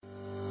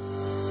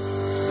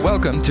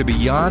Welcome to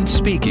Beyond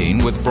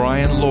Speaking with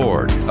Brian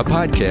Lord, a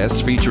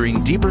podcast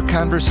featuring deeper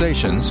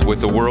conversations with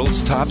the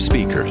world's top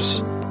speakers.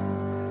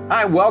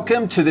 Hi,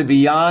 welcome to the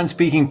Beyond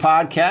Speaking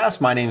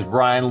podcast. My name is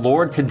Brian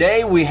Lord.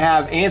 Today we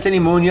have Anthony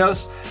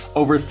Munoz.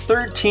 Over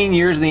 13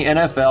 years in the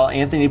NFL,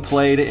 Anthony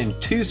played in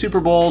 2 Super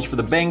Bowls for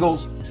the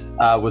Bengals,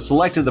 was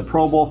selected to the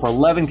Pro Bowl for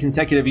 11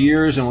 consecutive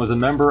years, and was a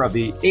member of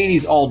the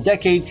 80s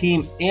All-Decade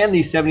Team and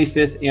the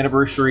 75th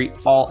Anniversary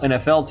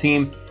All-NFL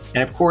Team.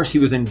 And of course, he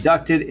was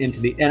inducted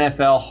into the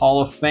NFL Hall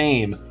of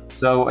Fame.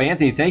 So,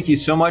 Anthony, thank you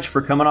so much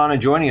for coming on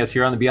and joining us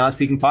here on the Beyond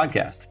Speaking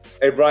podcast.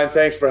 Hey, Brian,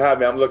 thanks for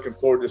having me. I'm looking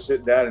forward to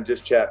sitting down and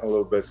just chatting a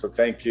little bit. So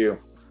thank you.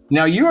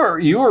 Now,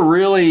 you're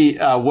really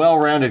a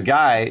well-rounded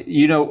guy.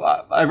 You know,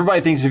 everybody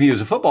thinks of you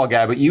as a football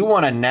guy, but you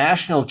won a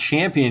national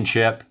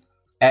championship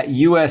at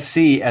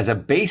USC as a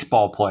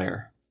baseball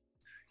player.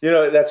 You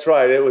know, that's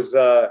right. It was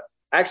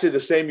actually the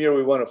same year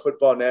we won a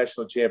football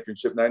national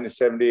championship,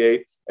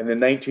 1978, and then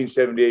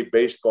 1978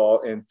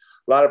 baseball. And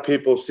a lot of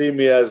people see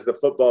me as the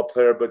football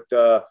player,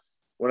 but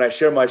when I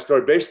share my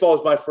story, baseball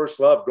is my first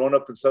love. Growing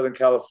up in Southern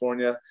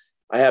California,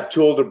 I have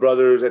 2 older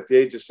brothers. At the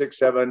age of 6,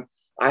 7,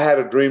 I had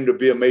a dream to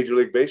be a Major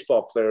League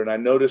Baseball player, and I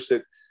noticed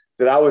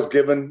that I was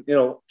given,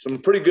 some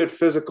pretty good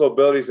physical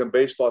abilities in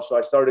baseball, so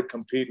I started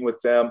competing with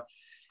them.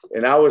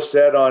 And I was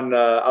set on.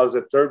 I was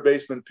a third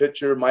baseman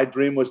pitcher. My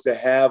dream was to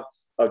have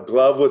a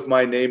glove with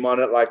my name on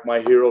it, like my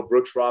hero,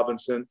 Brooks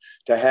Robinson,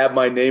 to have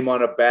my name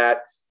on a bat.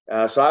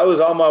 So I was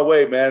on my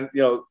way, man,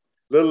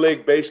 Little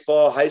League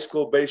baseball, high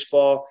school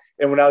baseball.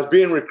 And when I was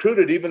being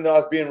recruited, even though I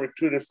was being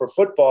recruited for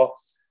football,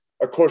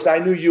 of course, I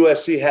knew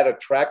USC had a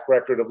track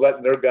record of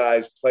letting their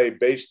guys play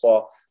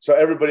baseball. So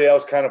everybody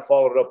else kind of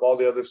followed up. All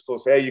the other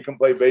schools say, hey, you can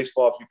play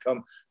baseball if you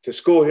come to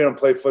school here and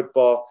play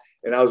football.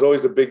 And I was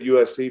always a big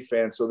USC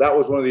fan. So that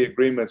was one of the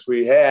agreements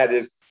we had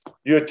is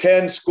you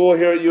attend school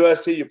here at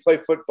USC, you play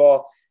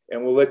football,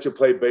 and we'll let you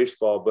play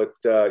baseball. But,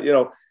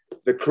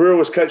 the career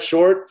was cut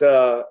short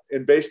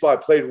in baseball. I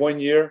played 1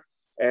 year,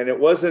 and it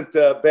wasn't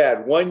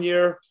bad. 1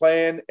 year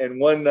playing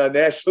and 1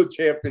 national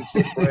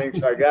championship ring.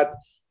 So I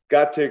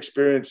got to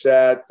experience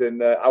that.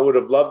 And I would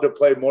have loved to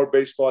play more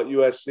baseball at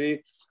USC.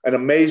 An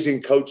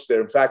amazing coach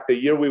there. In fact, the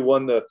year we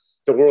won the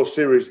World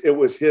Series, it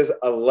was his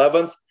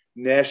 11th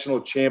national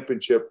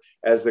championship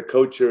as the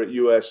coach here at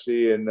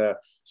USC. And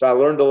so I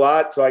learned a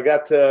lot. So I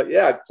got to,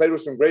 I played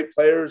with some great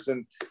players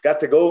and got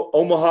to go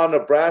Omaha,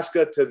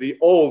 Nebraska to the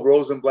old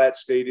Rosenblatt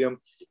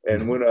Stadium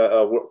and win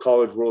a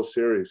College World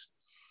Series.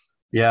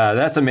 Yeah,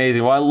 that's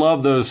amazing. Well, I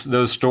love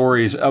those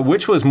stories.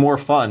 Which was more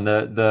fun,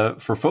 the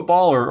for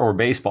football or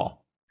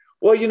baseball?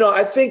 Well,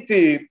 I think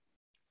the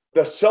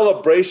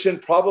celebration,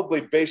 probably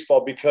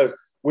baseball, because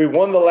we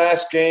won the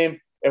last game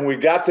and we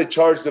got to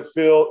charge the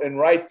field. And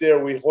right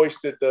there, we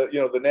hoisted the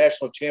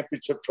national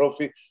championship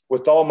trophy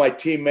with all my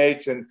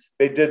teammates. And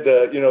they did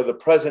the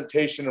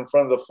presentation in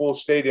front of the full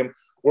stadium.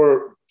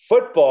 Where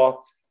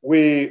football,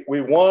 we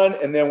won,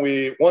 and then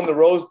we won the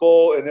Rose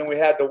Bowl, and then we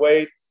had to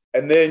wait.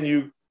 And then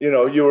you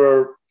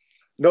were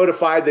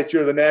notified that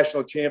you're the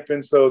national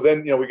champion. So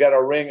then, we got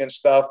our ring and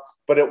stuff,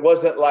 but it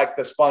wasn't like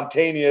the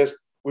spontaneous,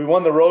 we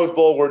won the Rose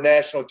Bowl, we're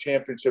national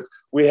championships.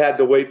 We had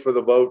to wait for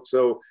the vote.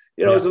 So,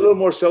 it was a little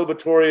more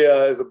celebratory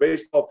as a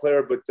baseball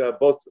player, but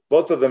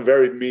both of them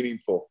very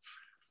meaningful.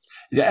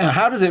 Yeah. And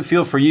how does it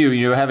feel for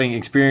you, having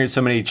experienced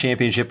so many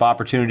championship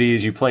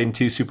opportunities, you played in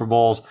 2 Super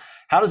Bowls.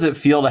 How does it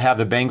feel to have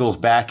the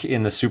Bengals back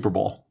in the Super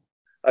Bowl?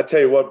 I tell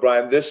you what,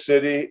 Brian, this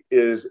city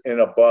is in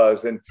a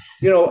buzz. And,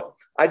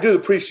 I do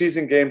the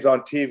preseason games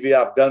on TV.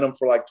 I've done them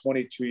for like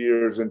 22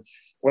 years. And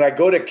when I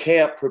go to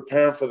camp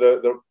preparing for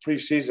the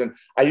preseason,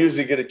 I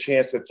usually get a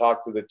chance to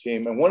talk to the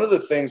team. And one of the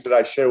things that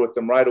I share with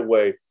them right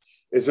away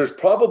is there's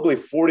probably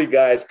 40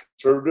 guys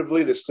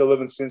conservatively that still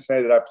live in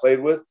Cincinnati that I played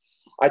with.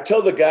 I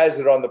tell the guys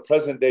that are on the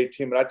present day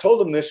team, and I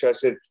told them this year, I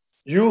said,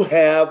 you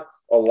have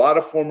a lot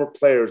of former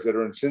players that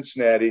are in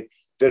Cincinnati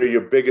that are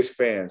your biggest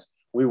fans.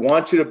 We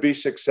want you to be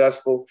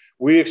successful.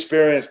 We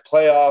experienced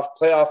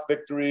playoff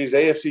victories,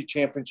 AFC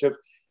championships,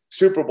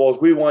 Super Bowls.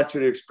 We want you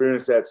to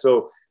experience that.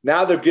 So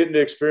now they're getting to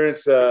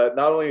experience not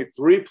only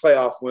 3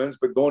 playoff wins,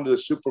 but going to the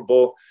Super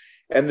Bowl.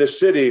 And the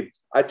city,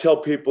 I tell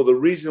people the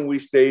reason we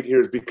stayed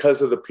here is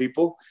because of the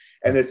people.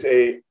 And it's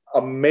an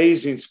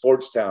amazing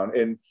sports town.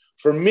 And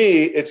for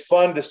me, it's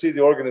fun to see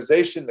the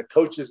organization, the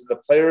coaches, and the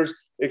players'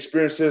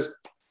 experiences.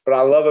 But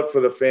I love it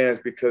for the fans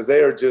because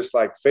they are just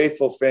like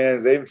faithful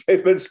fans.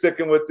 They've been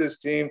sticking with this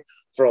team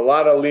for a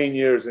lot of lean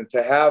years. And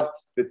to have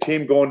the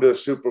team going to a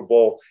Super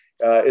Bowl,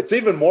 it's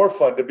even more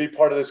fun to be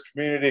part of this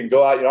community and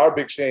go out. Our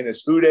big saying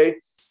is Who Day.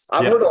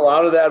 I've heard a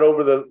lot of that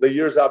over the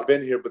years I've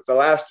been here. But the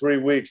last 3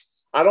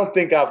 weeks, I don't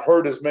think I've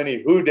heard as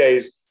many Who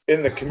Days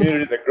in the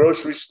community, the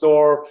grocery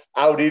store,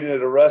 out eating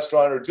at a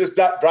restaurant, or just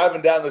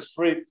driving down the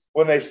street.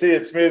 When they see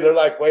it's me, they're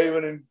like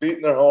waving and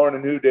beating their horn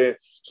and Who Day.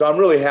 So I'm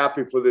really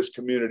happy for this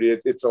community.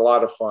 It's a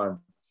lot of fun.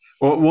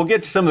 Well, we'll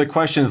get to some of the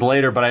questions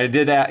later, but I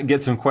did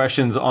get some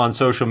questions on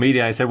social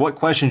media. I said, what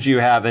questions do you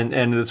have?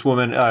 And this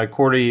woman,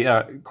 Corey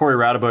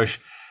Raudebush,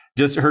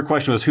 just her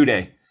question was Who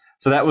Day.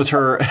 So that was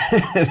her,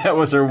 that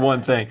was her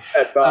one thing.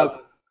 That's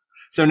awesome.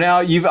 So now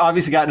you've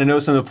obviously gotten to know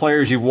some of the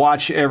players. You've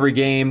watched every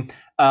game.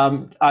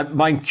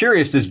 I'm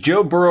curious, does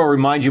Joe Burrow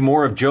remind you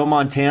more of Joe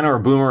Montana or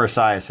Boomer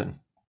Esiason?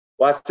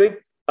 Well, I think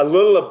a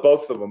little of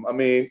both of them. I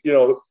mean,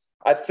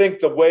 I think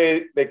the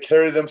way they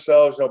carry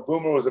themselves,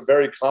 Boomer was a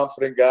very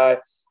confident guy.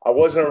 I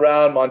wasn't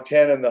around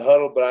Montana in the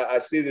huddle, but I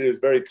see that he was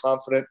very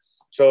confident.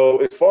 So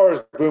as far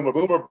as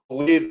Boomer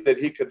believed that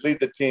he could lead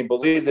the team,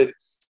 believed that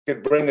he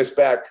could bring us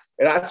back.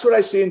 And that's what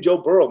I see in Joe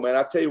Burrow, man.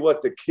 I tell you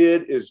what, the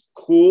kid is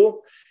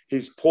cool.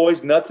 He's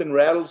poised. Nothing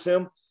rattles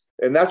him.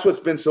 And that's what's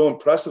been so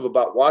impressive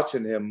about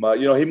watching him.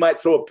 He might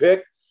throw a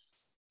pick.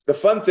 The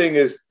fun thing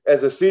is,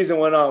 as the season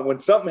went on, when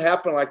something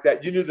happened like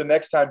that, you knew the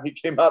next time he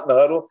came out in the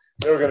huddle,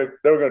 they were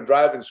going to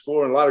drive and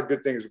score, and a lot of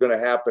good things were going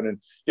to happen.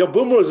 And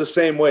Boomer was the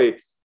same way.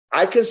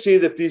 I can see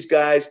that these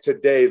guys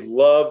today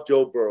love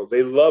Joe Burrow.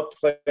 They love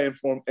playing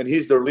for him, and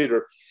he's their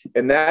leader.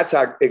 And that's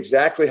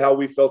exactly how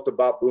we felt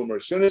about Boomer.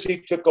 As soon as he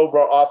took over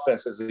our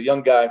offense as a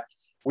young guy,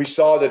 we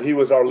saw that he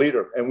was our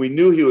leader, and we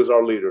knew he was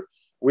our leader.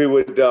 We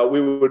would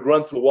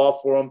run through a wall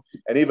for him.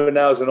 And even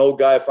now as an old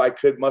guy, if I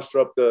could muster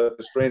up the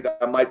strength,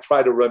 I might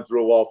try to run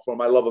through a wall for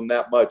him. I love him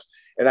that much.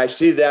 And I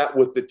see that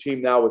with the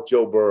team now with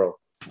Joe Burrow.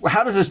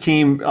 How does this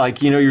team,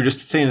 you're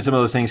just saying some of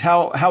those things,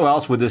 how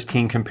else would this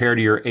team compare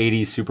to your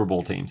 80s Super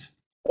Bowl teams?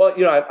 Well,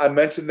 I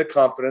mentioned the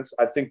confidence.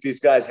 I think these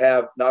guys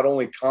have not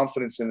only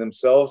confidence in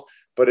themselves,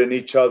 but in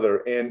each other.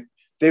 And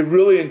they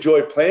really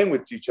enjoy playing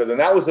with each other. And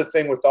that was the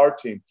thing with our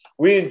team.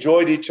 We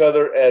enjoyed each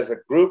other as a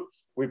group.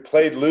 We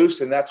played loose,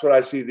 and that's what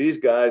I see these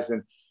guys.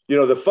 And,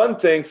 the fun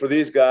thing for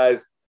these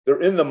guys,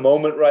 they're in the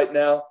moment right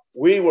now.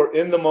 We were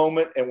in the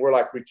moment, and we're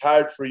like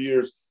retired for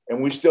years,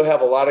 and we still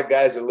have a lot of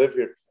guys that live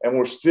here, and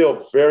we're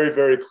still very,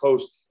 very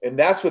close. And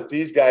that's what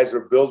these guys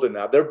are building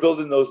now. They're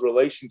building those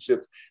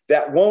relationships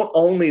that won't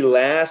only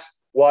last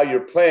while you're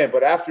playing,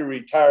 but after you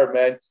retire,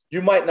 man,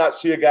 you might not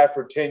see a guy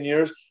for 10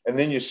 years, and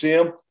then you see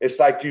him. It's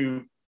like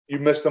you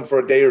missed him for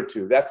a day or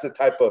two. That's the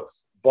type of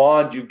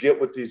bond you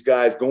get with these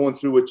guys going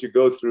through what you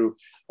go through.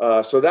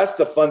 So that's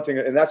the fun thing.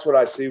 And that's what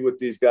I see with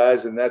these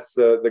guys. And that's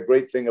the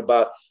great thing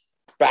about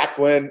back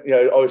when,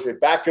 I always say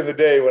back in the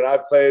day when I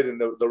played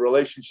and the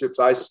relationships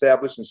I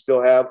established and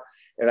still have.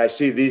 And I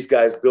see these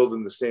guys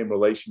building the same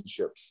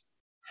relationships.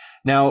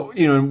 Now,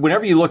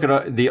 whenever you look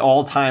at the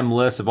all-time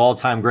list of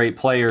all-time great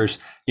players,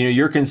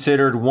 you're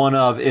considered one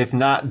of, if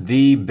not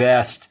the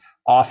best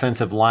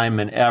offensive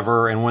lineman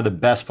ever and one of the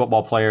best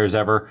football players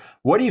ever.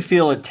 What do you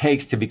feel it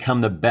takes to become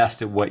the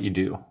best at what you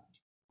do?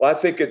 Well, I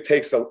think it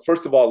takes,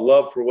 first of all,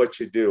 love for what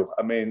you do.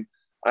 I mean,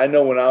 I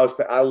know when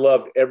I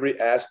loved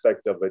every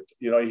aspect of it.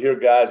 You hear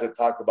guys that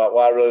talk about,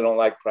 well, I really don't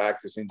like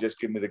practicing, just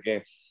give me the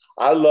game.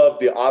 I love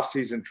the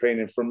off-season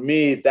training. For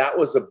me, that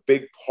was a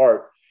big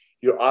part.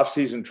 Your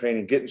off-season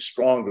training, getting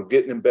stronger,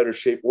 getting in better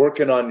shape,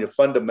 working on your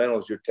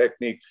fundamentals, your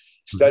technique,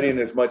 studying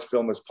as much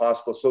film as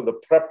possible. So the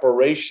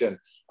preparation,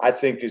 I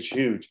think, is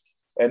huge.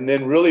 And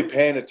then really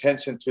paying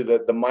attention to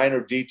the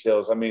minor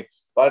details. I mean,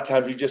 a lot of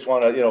times you just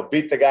want to,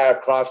 beat the guy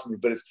across from you,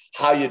 but it's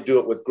how you do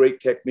it with great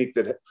technique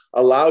that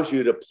allows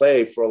you to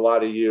play for a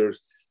lot of years.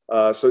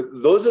 So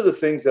those are the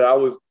things that I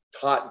was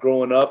taught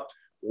growing up: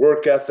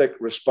 work ethic,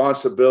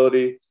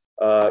 responsibility,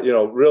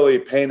 really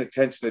paying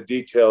attention to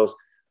details.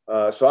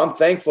 So I'm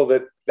thankful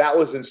that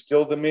was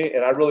instilled in me.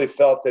 And I really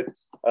felt that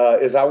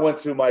as I went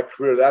through my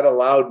career, that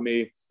allowed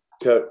me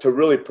to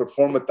really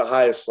perform at the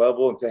highest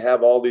level and to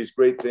have all these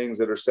great things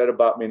that are said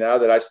about me now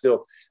that I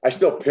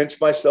still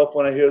pinch myself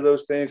when I hear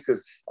those things.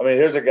 Because,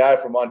 here's a guy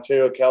from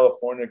Ontario,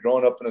 California,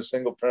 growing up in a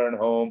single parent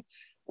home.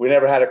 We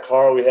never had a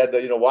car. We had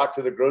to, walk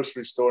to the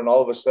grocery store, and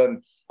all of a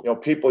sudden,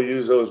 people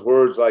use those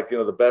words like,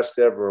 the best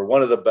ever, or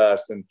one of the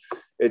best. And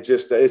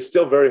it's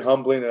still very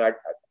humbling. And I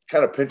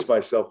kind of pinch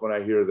myself when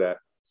I hear that.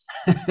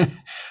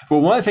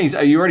 Well, one of the things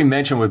you already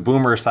mentioned with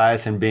Boomer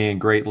Esiason being a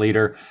great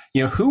leader,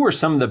 who were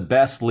some of the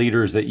best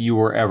leaders that you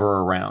were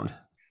ever around?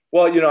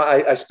 Well,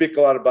 I speak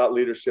a lot about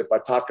leadership. I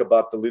talk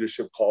about the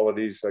leadership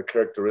qualities,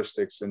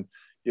 characteristics, and,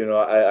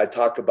 I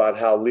talk about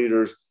how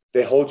leaders,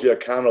 they hold you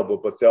accountable,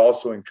 but they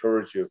also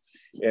encourage you.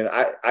 And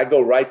I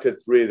go right to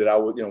three that I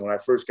would, when I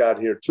first got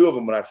here, two of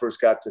them when I first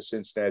got to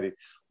Cincinnati.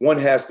 One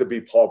has to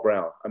be Paul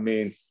Brown. I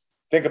mean,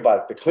 think about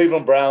it. The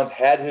Cleveland Browns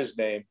had his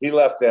name. He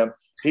left them.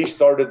 He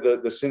started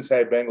the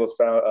Cincinnati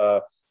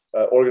Bengals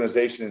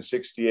organization in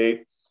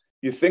 '68.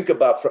 You think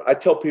about, I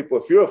tell people,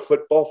 if you're a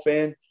football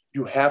fan,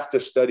 you have to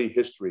study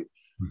history,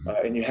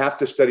 and you have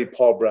to study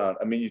Paul Brown.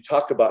 I mean, you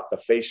talk about the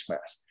face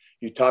mask.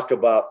 You talk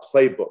about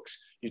playbooks.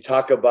 You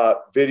talk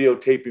about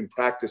videotaping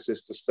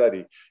practices to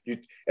study.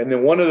 And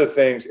then one of the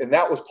things, and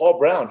that was Paul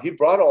Brown. He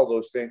brought all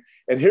those things.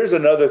 And here's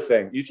another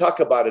thing. You talk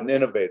about an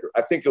innovator.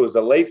 I think it was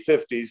the late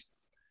 50s.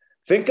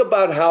 Think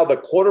about how the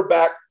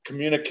quarterback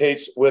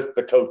communicates with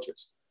the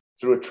coaches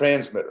through a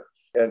transmitter.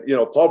 And,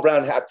 Paul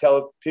Brown had to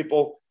tell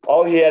people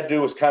all he had to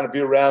do was kind of be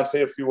around,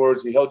 say a few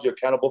words. He held you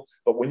accountable.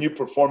 But when you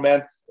perform,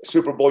 man,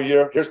 Super Bowl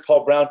year, here's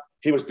Paul Brown.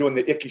 He was doing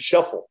the icky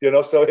shuffle,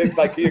 so it's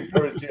like he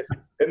encouraged you.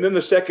 And then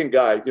the second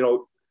guy,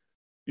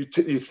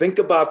 you think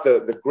about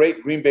the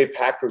great Green Bay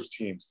Packers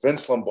teams: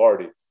 Vince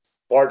Lombardi,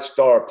 Bart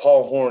Starr,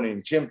 Paul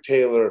Hornung, Jim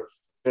Taylor,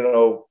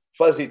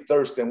 Fuzzy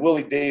Thurston,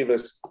 Willie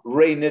Davis,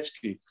 Ray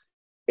Nitschke.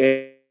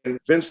 And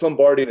Vince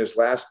Lombardi in his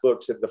last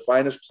book said the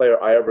finest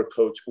player I ever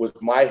coached was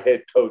my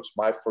head coach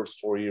my first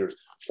 4 years,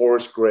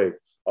 Forrest Gregg,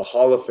 a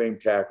Hall of Fame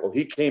tackle.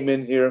 He came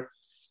in here.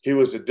 He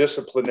was a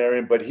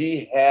disciplinarian, but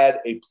he had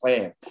a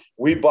plan.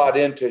 We bought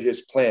into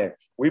his plan.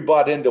 We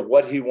bought into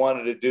what he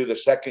wanted to do the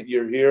second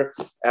year here.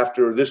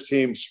 After this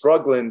team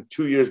struggling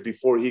 2 years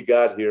before he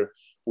got here,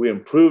 we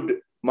improved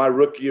my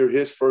rookie year,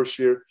 his first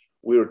year.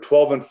 We were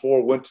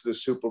 12-4, went to the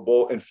Super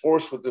Bowl, and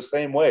Forrest was the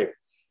same way.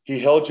 He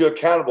held you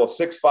accountable,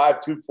 6'5",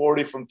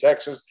 240 from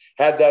Texas,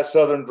 had that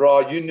Southern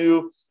draw. You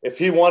knew if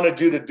he wanted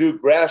you to do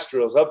grass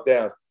drills, up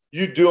downs,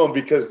 you do them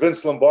because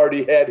Vince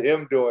Lombardi had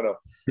him doing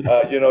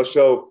them.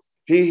 So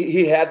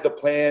he had the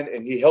plan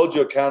and he held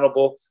you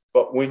accountable.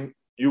 But when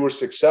you were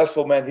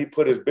successful, man, he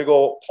put his big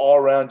old paw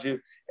around you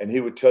and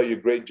he would tell you,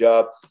 great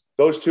job.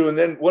 Those two. And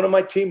then one of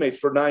my teammates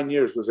for 9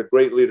 years was a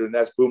great leader, and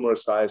that's Boomer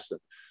Esiason.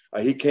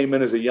 He came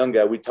in as a young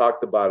guy. We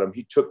talked about him.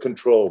 He took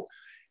control.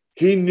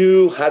 He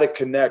knew how to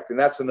connect, and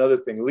that's another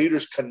thing.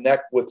 Leaders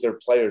connect with their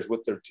players,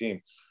 with their team.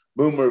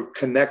 Boomer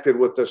connected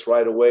with us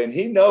right away, and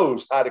he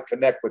knows how to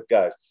connect with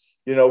guys.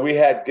 We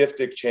had gift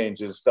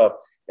exchanges and stuff,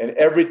 and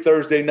every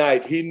Thursday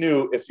night he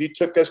knew if he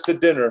took us to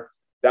dinner,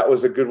 that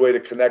was a good way to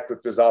connect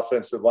with his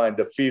offensive line,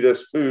 to feed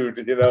us food,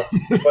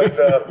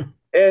 But,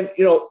 and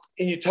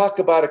you talk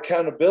about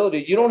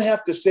accountability. You don't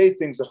have to say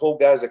things to hold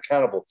guys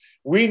accountable.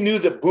 We knew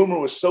that Boomer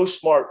was so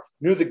smart,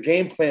 knew the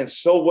game plan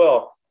so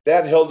well,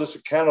 that held us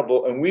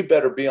accountable, and we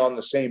better be on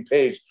the same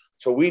page.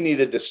 So we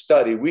needed to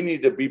study. We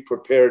needed to be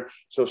prepared.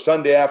 So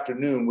Sunday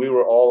afternoon, we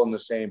were all on the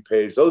same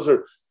page.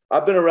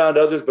 I've been around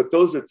others, but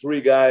those are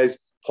three guys,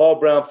 Paul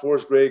Brown,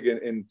 Forrest Gregg,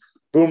 and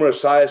Boomer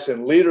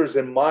Esiason, leaders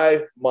in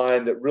my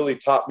mind that really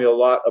taught me a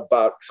lot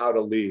about how to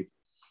lead.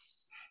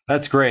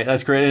 That's great.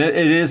 That's great. And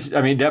it is,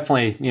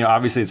 definitely,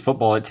 obviously it's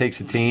football. It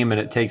takes a team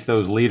and it takes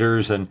those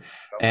leaders, and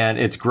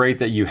it's great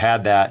that you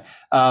had that.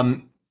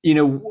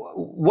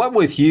 What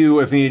with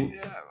you,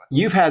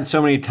 you've had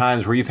so many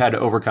times where you've had to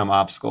overcome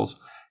obstacles,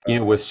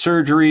 with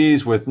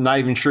surgeries, with not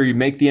even sure you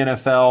make the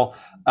NFL,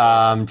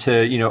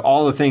 to,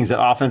 all the things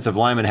that offensive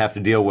linemen have to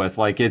deal with.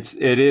 Like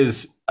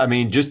just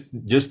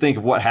think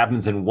of what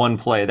happens in one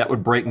play that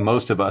would break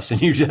most of us,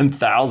 and you've done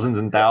thousands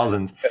and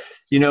thousands.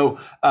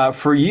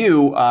 For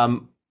you,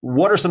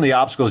 what are some of the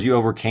obstacles you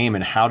overcame,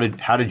 and how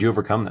did you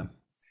overcome them?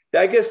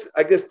 Yeah, I guess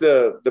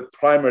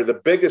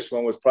the biggest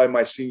one was probably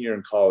my senior year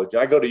in college.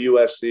 I go to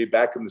USC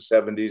back in the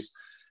 70s,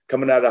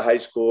 coming out of high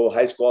school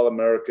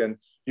All-American.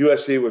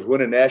 USC was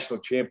winning national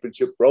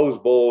championship, Rose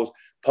Bowls,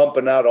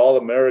 pumping out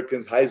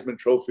All-Americans, Heisman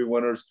Trophy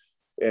winners.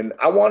 And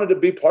I wanted to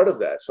be part of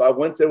that. So I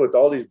went there with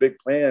all these big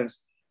plans.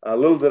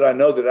 Little did I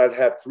know that I'd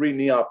have 3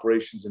 knee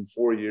operations in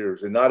 4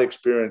 years and not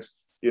experience,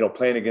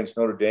 playing against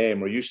Notre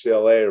Dame or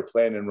UCLA or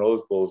playing in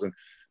Rose Bowls. And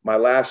my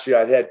last year,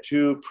 I'd had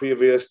 2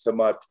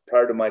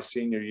 prior to my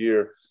senior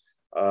year.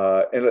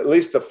 And at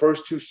least the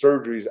first 2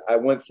 surgeries, I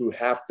went through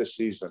half the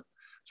season.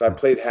 So I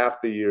played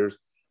half the years.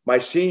 My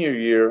senior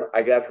year,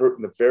 I got hurt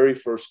in the very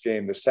first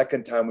game. The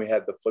second time we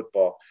had the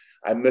football,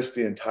 I missed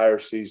the entire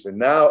season.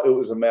 Now it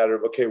was a matter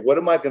of, okay, what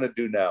am I going to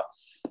do now?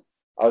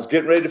 I was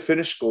getting ready to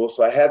finish school,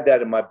 so I had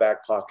that in my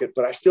back pocket,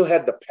 but I still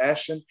had the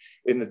passion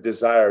and the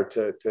desire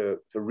to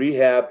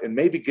rehab and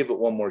maybe give it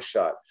one more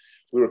shot.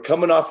 We were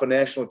coming off a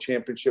national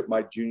championship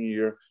my junior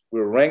year.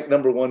 We were ranked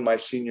number 1 my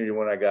senior year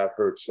when I got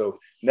hurt. So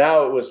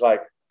now it was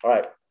like, all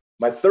right,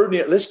 my third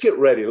year, let's get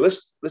ready.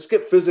 Let's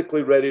get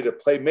physically ready to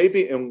play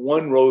maybe in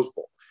 1 Rose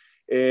Bowl.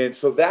 And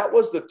so that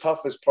was the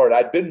toughest part.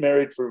 I'd been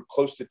married for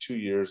close to 2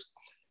 years.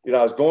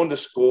 I was going to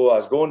school. I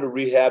was going to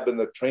rehab in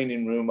the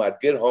training room. I'd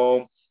get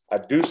home.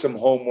 I'd do some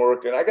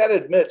homework. And I got to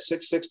admit,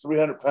 6'6",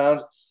 300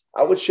 pounds,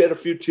 I would shed a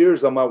few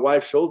tears on my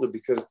wife's shoulder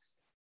because I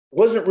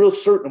wasn't real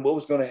certain what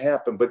was going to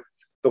happen. But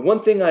the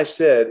one thing I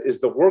said is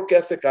the work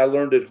ethic I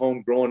learned at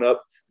home growing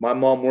up, my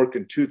mom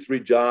working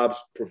 2-3 jobs,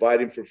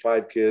 providing for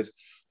 5 kids,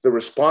 the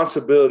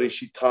responsibility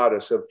she taught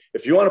us of,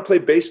 if you want to play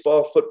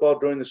baseball, football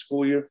during the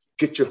school year,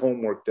 get your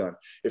homework done.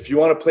 If you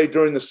want to play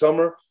during the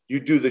summer, you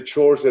do the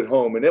chores at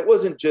home. And it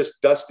wasn't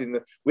just dusting.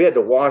 We had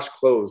to wash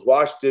clothes,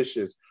 wash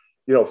dishes,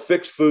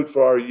 fix food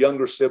for our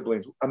younger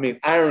siblings.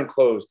 Iron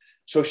clothes.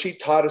 So she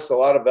taught us a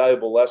lot of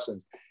valuable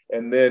lessons.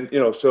 And then,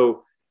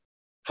 so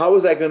how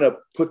was I going to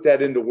put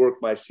that into work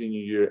my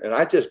senior year? And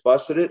I just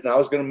busted it. And I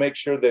was going to make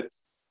sure that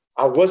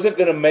I wasn't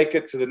going to make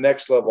it to the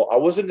next level. I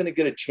wasn't going to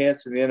get a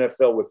chance in the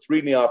NFL with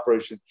 3 knee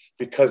operations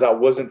because I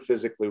wasn't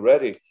physically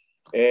ready.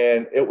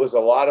 And it was a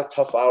lot of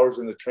tough hours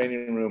in the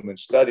training room and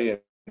studying.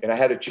 And I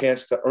had a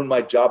chance to earn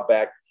my job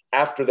back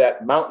after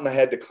that mountain I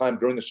had to climb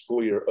during the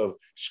school year of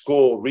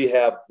school,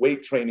 rehab,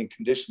 weight training,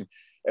 conditioning.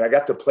 And I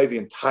got to play the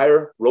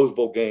entire Rose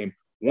Bowl game,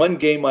 1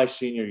 game my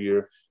senior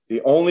year,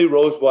 the only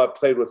Rose Bowl I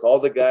played with all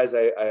the guys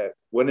I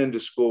went into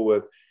school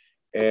with.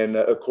 And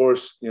of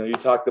course, you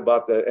talked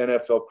about the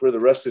NFL career, the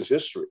rest is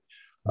history.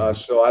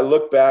 So I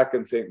look back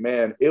and think,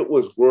 man, it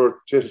was worth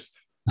just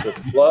the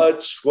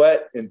blood,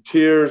 sweat, and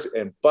tears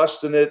and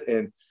busting it.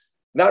 And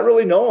not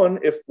really knowing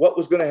if what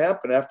was going to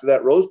happen after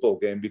that Rose Bowl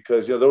game,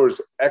 because, there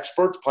was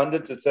experts,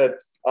 pundits that said,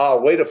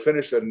 way to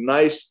finish a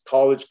nice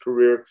college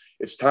career.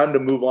 It's time to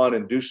move on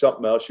and do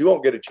something else. You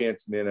won't get a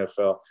chance in the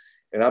NFL.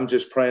 And I'm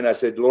just praying. I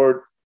said,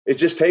 Lord, it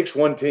just takes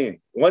one team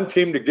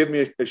to give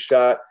me a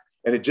shot.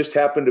 And it just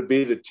happened to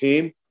be the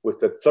team with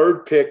the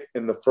third pick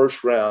in the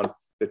first round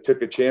that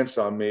took a chance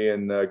on me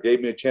and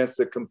gave me a chance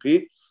to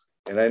compete.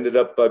 And I ended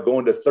up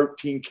going to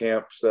 13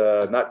 camps,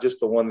 not just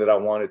the one that I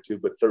wanted to,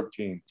 but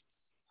 13.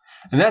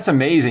 And that's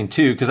amazing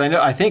too, because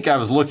I think I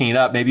was looking it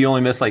up. Maybe you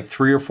only missed like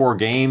 3 or 4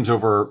 games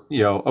over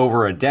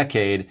a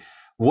decade.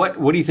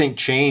 What do you think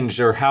changed,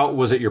 or how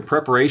was it your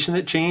preparation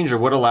that changed, or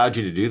what allowed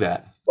you to do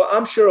that? Well,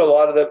 I'm sure a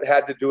lot of that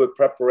had to do with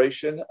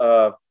preparation.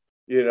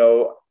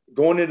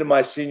 Going into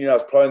my senior year, I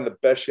was probably in the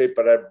best shape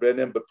that I've been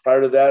in. But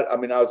prior to that, I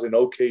was in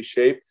okay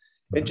shape.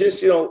 And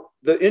just,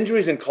 the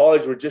injuries in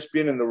college were just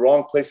being in the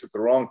wrong place at the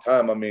wrong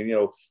time.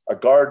 A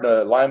guard and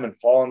a lineman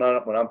falling on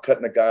it when I'm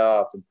cutting a guy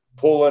off and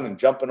pulling and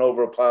jumping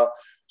over a pile.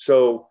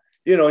 So,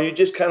 you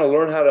just kind of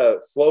learn how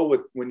to flow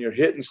with when you're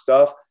hitting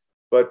stuff.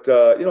 But,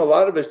 a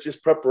lot of it's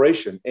just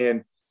preparation.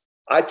 And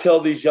I tell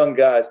these young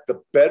guys,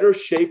 the better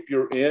shape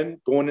you're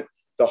in, the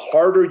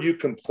harder you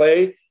can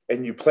play,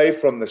 and you play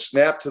from the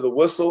snap to the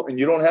whistle, and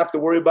you don't have to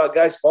worry about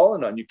guys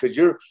falling on you, because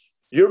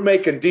you're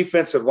making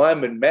defensive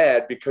linemen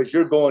mad because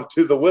you're going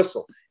to the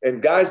whistle,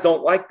 and guys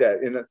don't like that.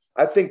 And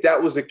I think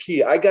that was the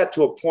key. I got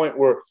to a point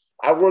where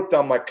I worked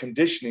on my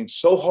conditioning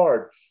so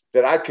hard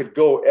that I could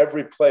go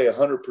every play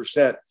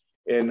 100%.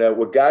 And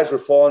when guys were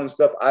falling and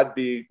stuff, I'd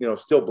be,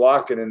 still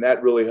blocking. And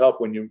that really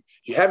helped. When you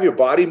have your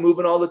body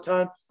moving all the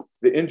time,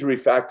 the injury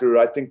factor,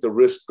 I think the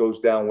risk goes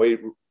down really,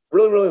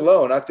 really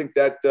low. And I think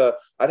that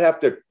I'd have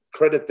to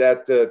credit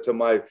that to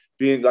my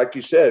being, like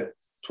you said,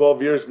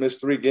 12 years,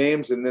 missed 3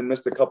 games, and then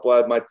missed a couple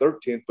out of my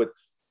 13th. But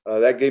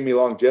that gave me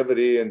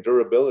longevity and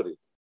durability.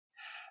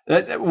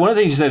 One of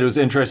the things you said was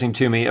interesting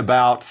to me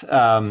about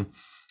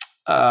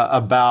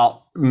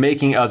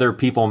making other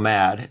people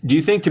mad. Do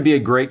you think to be a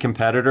great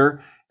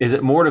competitor, is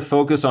it more to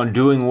focus on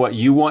doing what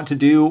you want to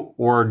do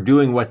or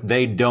doing what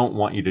they don't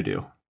want you to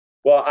do?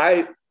 Well,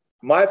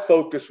 my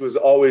focus was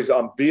always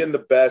on being the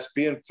best,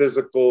 being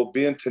physical,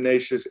 being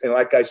tenacious. And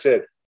like I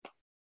said,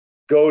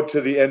 go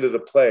to the end of the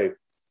play.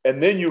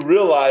 And then you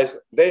realize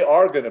they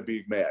are going to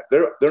be mad.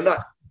 They're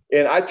not.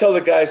 And I tell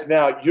the guys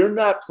now, you're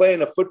not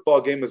playing a football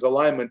game as a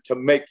lineman to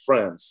make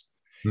friends.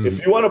 Mm-hmm.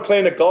 If you want to play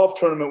in a golf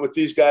tournament with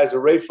these guys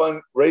or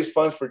raise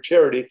funds for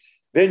charity,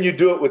 then you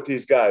do it with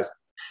these guys.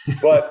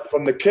 But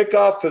from the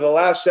kickoff to the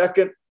last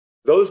second,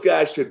 those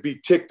guys should be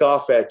ticked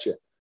off at you.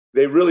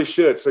 They really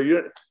should.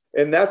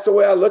 And that's the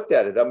way I looked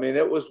at it.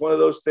 It was one of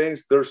those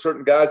things. There are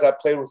certain guys I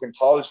played with in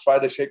college,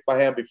 tried to shake my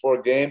hand before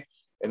a game.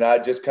 And I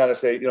just kind of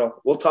say,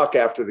 we'll talk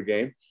after the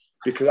game,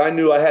 because I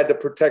knew I had to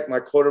protect my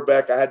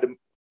quarterback. I had to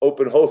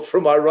open holes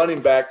for my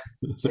running back.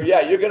 So,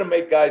 yeah, you're going to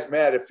make guys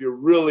mad if you're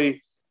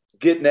really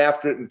getting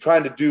after it and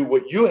trying to do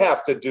what you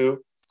have to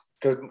do.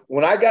 Because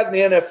when I got in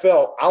the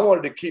NFL, I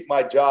wanted to keep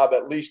my job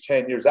at least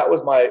 10 years. That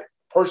was my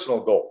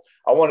personal goal.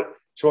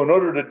 So in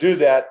order to do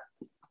that,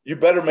 you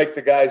better make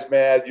the guys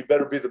mad. You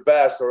better be the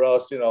best, or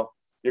else, you're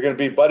going to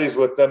be buddies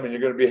with them, and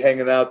you're going to be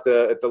hanging out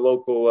at the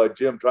local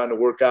gym trying to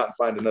work out and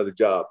find another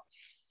job.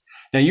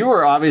 Now, you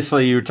were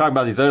talking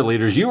about these other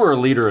leaders. You were a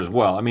leader as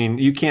well.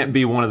 You can't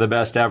be one of the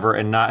best ever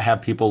and not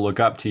have people look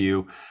up to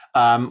you.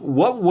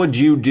 What would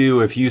you do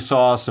if you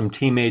saw some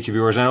teammates of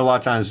yours? I know a lot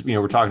of times,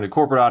 we're talking to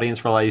corporate audience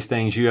for a lot of these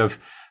things. You have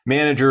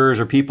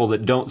managers or people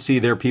that don't see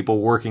their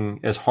people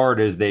working as hard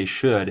as they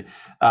should.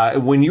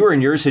 When you were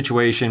in your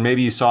situation,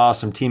 maybe you saw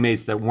some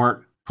teammates that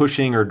weren't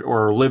pushing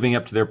or living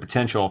up to their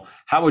potential.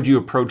 How would you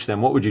approach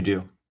them? What would you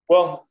do?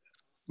 Well,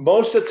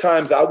 most of the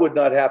times I would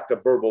not have to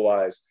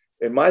verbalize.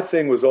 And my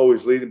thing was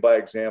always leading by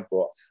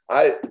example.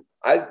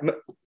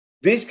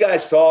 These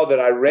guys saw that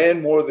I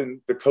ran more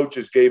than the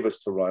coaches gave us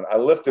to run. I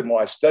lifted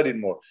more. I studied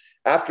more.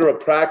 After a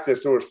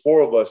practice, there was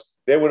 4 of us.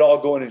 They would all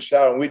go in and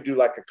shower, and we'd do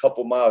like a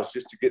couple miles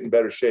just to get in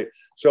better shape.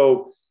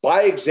 So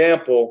by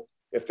example,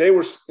 if they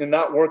were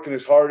not working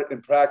as hard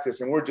in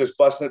practice and we're just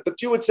busting it,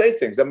 but you would say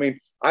things.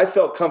 I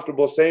felt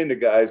comfortable saying to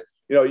guys,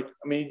 you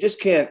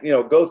just can't,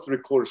 go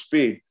 3/4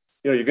 speed.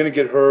 You're going to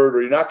get hurt,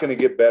 or you're not going to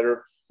get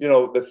better.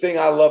 The thing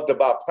I loved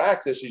about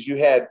practice is you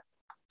had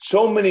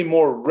so many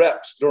more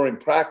reps during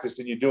practice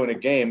than you do in a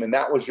game, and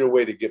that was your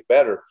way to get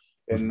better.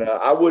 And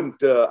I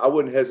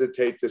wouldn't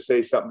hesitate to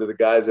say something to the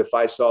guys if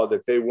I saw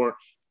that they weren't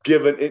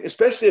given,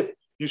 especially if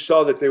you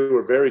saw that they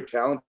were very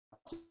talented.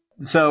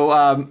 So,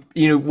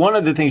 one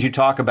of the things you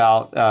talk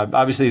about,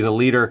 obviously as a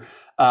leader,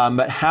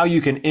 but how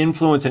you can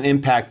influence and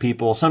impact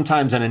people,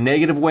 sometimes in a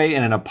negative way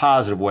and in a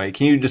positive way.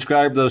 Can you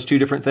describe those 2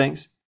 different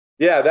things?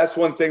 Yeah, that's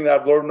one thing that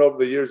I've learned over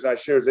the years, and I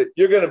share, is that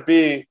you're going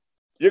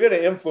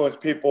to influence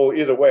people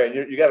either way.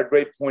 And you got a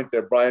great point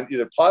there, Brian,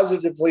 either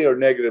positively or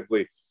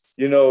negatively.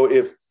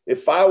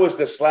 If I was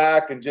the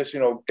slack and just,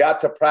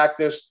 got to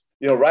practice,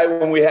 right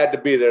when we had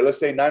to be there, let's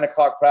say 9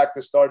 o'clock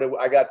practice started,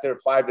 I got there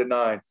 5 to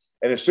 9.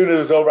 And as soon as it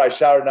was over, I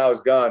showered and I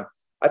was gone.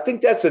 I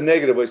think that's a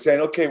negative way,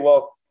 saying, okay,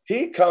 well,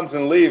 he comes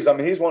and leaves. I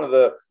mean, he's one of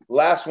the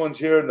last ones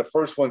here and the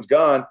first one's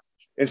gone.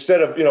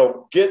 Instead of,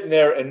 getting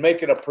there and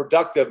making a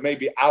productive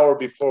maybe hour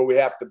before we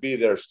have to be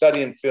there,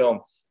 studying film,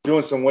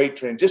 doing some weight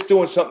training, just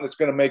doing something that's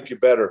going to make you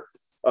better.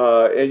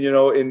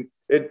 And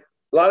a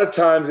lot of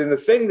times, and the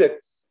thing that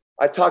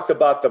I talked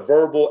about, the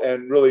verbal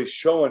and really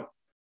showing,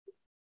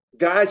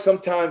 guys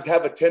sometimes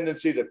have a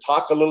tendency to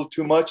talk a little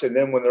too much. And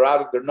then when they're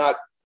out, they're not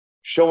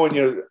showing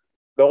you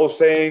the old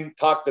saying,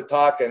 talk the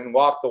talk and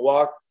walk the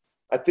walk.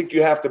 I think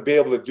you have to be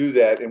able to do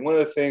that. And one of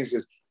the things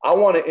is I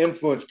want to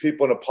influence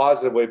people in a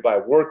positive way by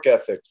work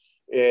ethic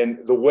and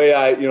the way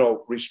I,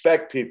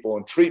 respect people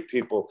and treat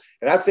people.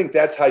 And I think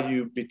that's how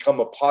you become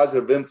a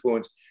positive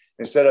influence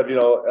instead of,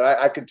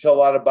 I can tell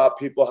a lot about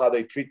people, how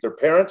they treat their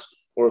parents,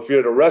 or if you're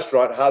at a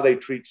restaurant, how they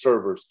treat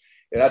servers.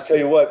 And I tell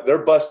you what,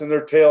 they're busting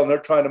their tail and they're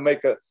trying to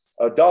make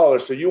a dollar.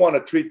 So you want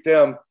to treat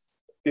them,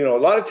 a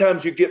lot of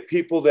times you get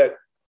people that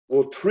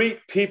will treat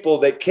people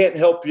that can't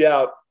help you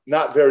out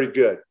not very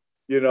good.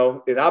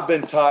 And I've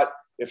been taught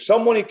if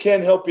someone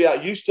can't help you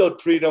out, you still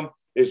treat them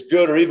as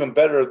good or even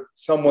better,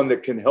 someone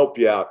that can help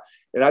you out.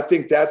 And I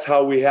think that's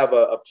how we have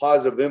a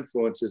positive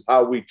influence, is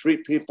how we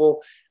treat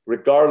people,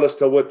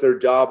 regardless of what their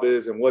job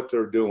is and what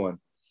they're doing.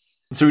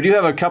 So we do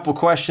have a couple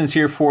questions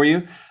here for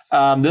you.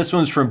 This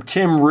one's from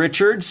Tim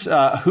Richards.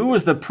 Who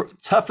was the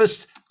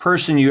toughest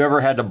person you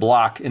ever had to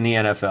block in the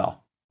NFL?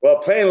 Well,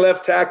 playing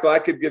left tackle, I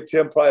could give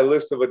Tim probably a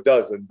list of a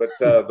dozen. But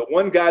the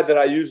one guy that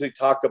I usually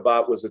talk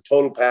about was the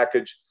total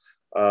package.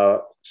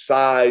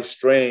 Size,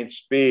 strength,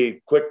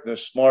 speed,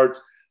 quickness,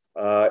 smarts.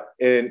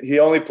 And he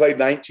only played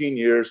 19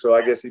 years, so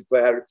I guess he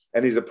played,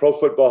 and he's a Pro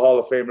Football Hall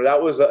of Famer.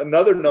 That was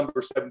another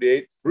number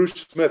 78, Bruce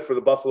Smith for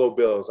the Buffalo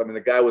Bills. I mean,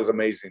 the guy was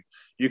amazing.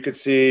 You could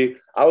see,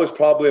 I was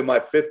probably in my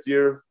 5th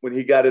year when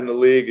he got in the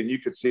league, and you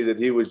could see that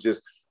he was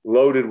just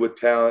loaded with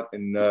talent,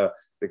 and the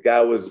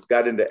guy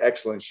got into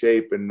excellent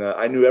shape. And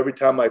I knew every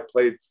time I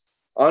played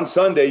on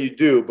Sunday, you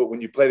do, but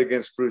when you played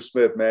against Bruce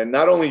Smith, man,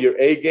 not only your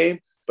A game,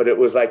 but it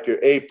was like your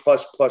A+++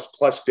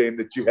 game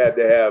that you had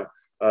to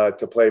have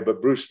to play.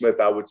 But Bruce Smith,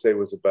 I would say,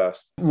 was the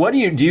best. What do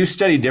you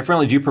study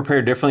differently? Do you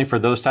prepare differently for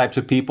those types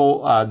of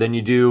people than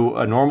you do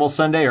a normal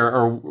Sunday,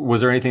 or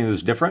was there anything that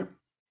was different?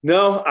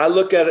 No, I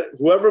look at it.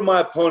 Whoever my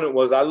opponent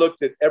was, I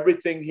looked at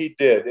everything he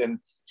did. And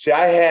see,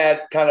 I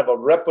had kind of a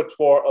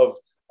repertoire of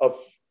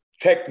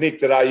technique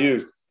that I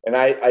used, and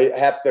I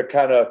have to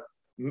kind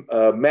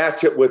of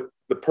match it with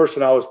the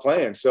person I was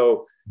playing.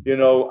 So,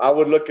 I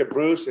would look at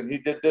Bruce and he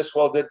did this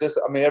well, did this.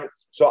 I mean,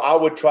 so I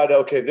would try to,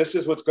 okay, this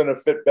is what's going to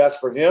fit best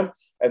for him.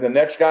 And the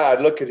next guy, I'd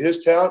look at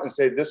his talent and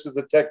say, this is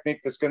the technique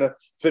that's going to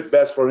fit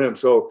best for him.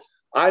 So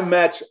I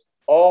match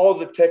all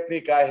the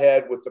technique I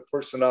had with the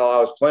personnel I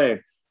was playing,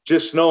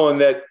 just knowing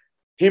that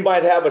he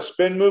might have a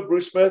spin move,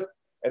 Bruce Smith,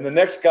 and the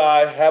next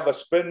guy have a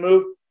spin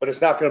move, but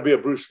it's not going to be a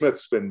Bruce Smith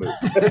spin move.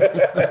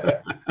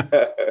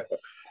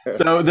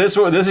 So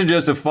this is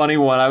just a funny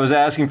one. I was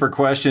asking for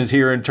questions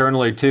here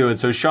internally too. And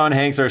so Sean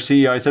Hanks, our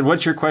CEO, I said,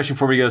 what's your question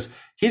for me? He goes,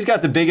 he's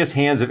got the biggest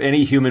hands of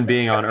any human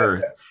being on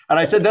earth. And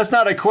I said, that's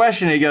not a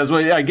question. He goes,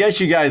 well, I guess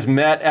you guys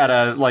met at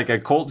a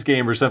Colts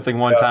game or something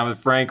one time with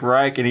Frank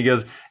Reich. And he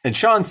goes, and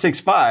Sean's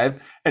 6'5".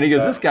 And he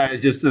goes, this guy is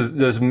just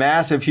this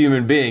massive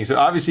human being. So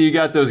obviously you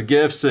got those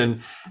gifts and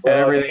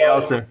everything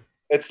else there.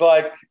 It's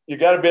like you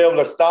got to be able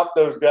to stop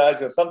those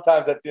guys. And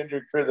sometimes at the end of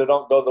your career, they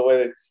don't go the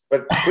way they –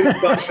 but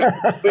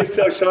please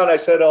tell Sean I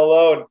said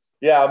hello. And,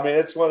 yeah, I mean,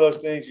 it's one of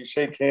those things. You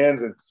shake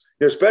hands. And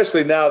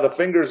especially now, the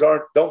fingers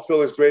don't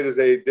feel as great as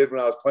they did when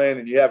I was playing.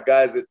 And you have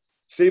guys that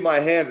see my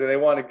hands and they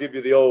want to give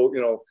you the old,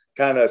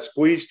 kind of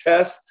squeeze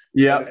test.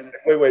 Yeah. And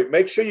wait,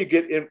 make sure you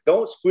get in.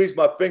 Don't squeeze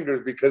my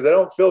fingers because they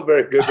don't feel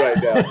very good right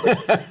now.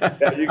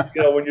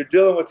 But, when you're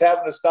dealing with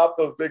having to stop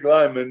those big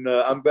linemen,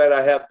 I'm glad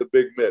I have the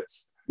big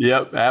mitts.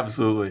 Yep,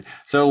 absolutely.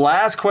 So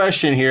last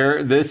question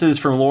here. This is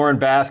from Lauren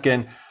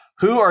Baskin.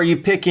 Who are you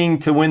picking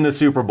to win the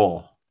Super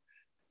Bowl?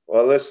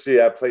 Well, let's see.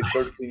 I played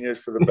 13 years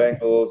for the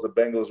Bengals. The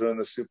Bengals are in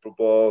the Super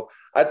Bowl.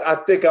 I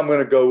think I'm going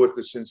to go with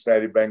the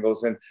Cincinnati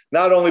Bengals. And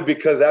not only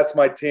because that's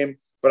my team,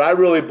 but I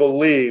really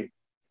believe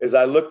as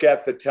I look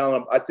at the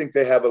talent, I think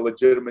they have a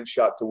legitimate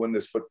shot to win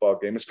this football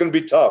game. It's going to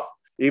be tough.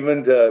 Even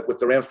with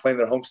the Rams playing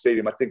their home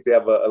stadium, I think they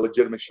have a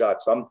legitimate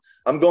shot. So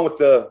I'm going with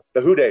the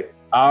Who Dey.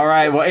 All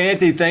right. Well,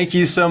 Anthony, thank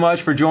you so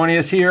much for joining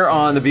us here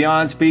on the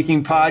Beyond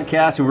Speaking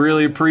podcast. We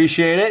really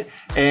appreciate it.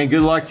 And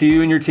good luck to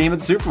you and your team at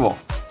the Super Bowl.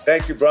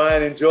 Thank you,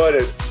 Brian. Enjoyed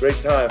it.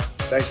 Great time.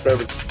 Thanks for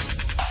everything.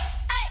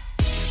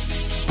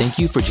 Thank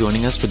you for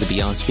joining us for the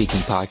Beyond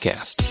Speaking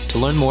podcast. To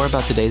learn more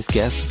about today's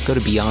guest, go to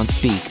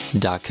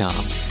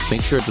BeyondSpeak.com.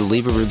 Make sure to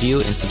leave a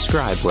review and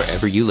subscribe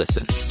wherever you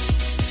listen.